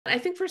I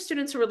think for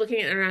students who are looking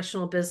at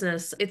international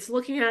business, it's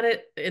looking at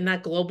it in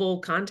that global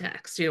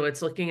context.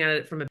 It's looking at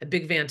it from a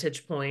big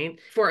vantage point.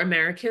 For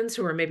Americans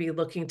who are maybe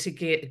looking to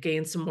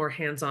gain some more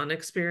hands-on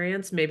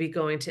experience, maybe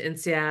going to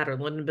INSEAD or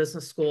London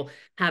Business School,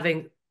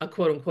 having a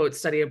quote unquote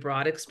study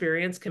abroad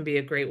experience can be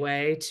a great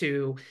way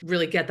to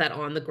really get that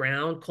on the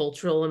ground,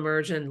 cultural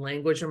immersion,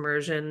 language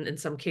immersion in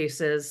some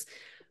cases.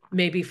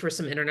 Maybe for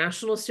some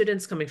international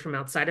students coming from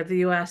outside of the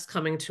US,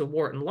 coming to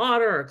Wharton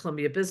Lauder or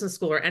Columbia Business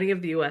School or any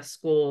of the US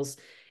schools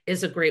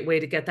is a great way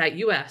to get that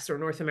US or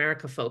North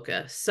America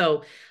focus.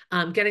 So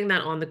getting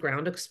that on the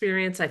ground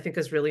experience, I think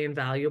is really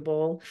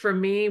invaluable. For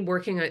me,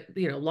 working at,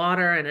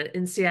 Lauder and at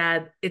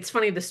INSEAD, it's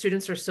funny, the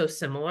students are so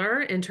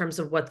similar in terms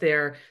of what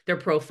their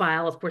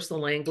profile, of course, the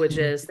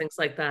languages, things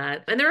like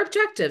that, and their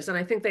objectives. And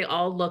I think they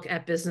all look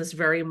at business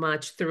very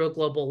much through a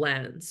global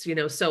lens,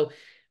 so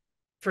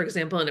for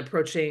example, in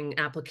approaching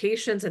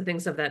applications and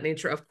things of that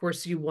nature, of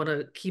course, you want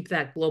to keep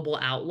that global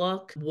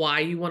outlook,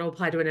 why you want to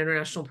apply to an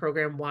international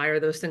program, why are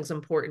those things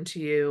important to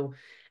you,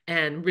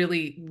 and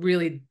really,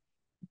 really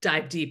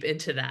dive deep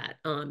into that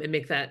and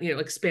make that,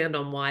 expand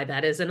on why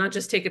that is and not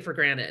just take it for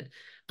granted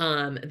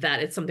that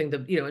it's something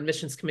the,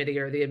 admissions committee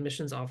or the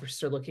admissions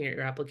officer looking at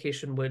your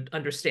application would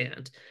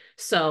understand.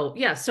 So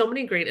yeah, so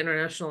many great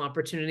international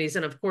opportunities.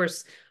 And of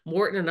course,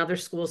 Wharton and other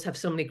schools have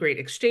so many great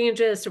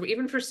exchanges. So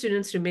even for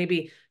students who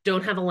maybe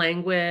don't have a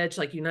language,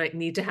 like you might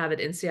need to have it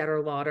in Seattle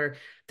or Lauder,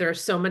 there are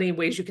so many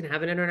ways you can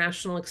have an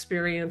international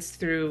experience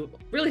through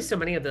really so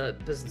many of the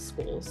business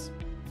schools.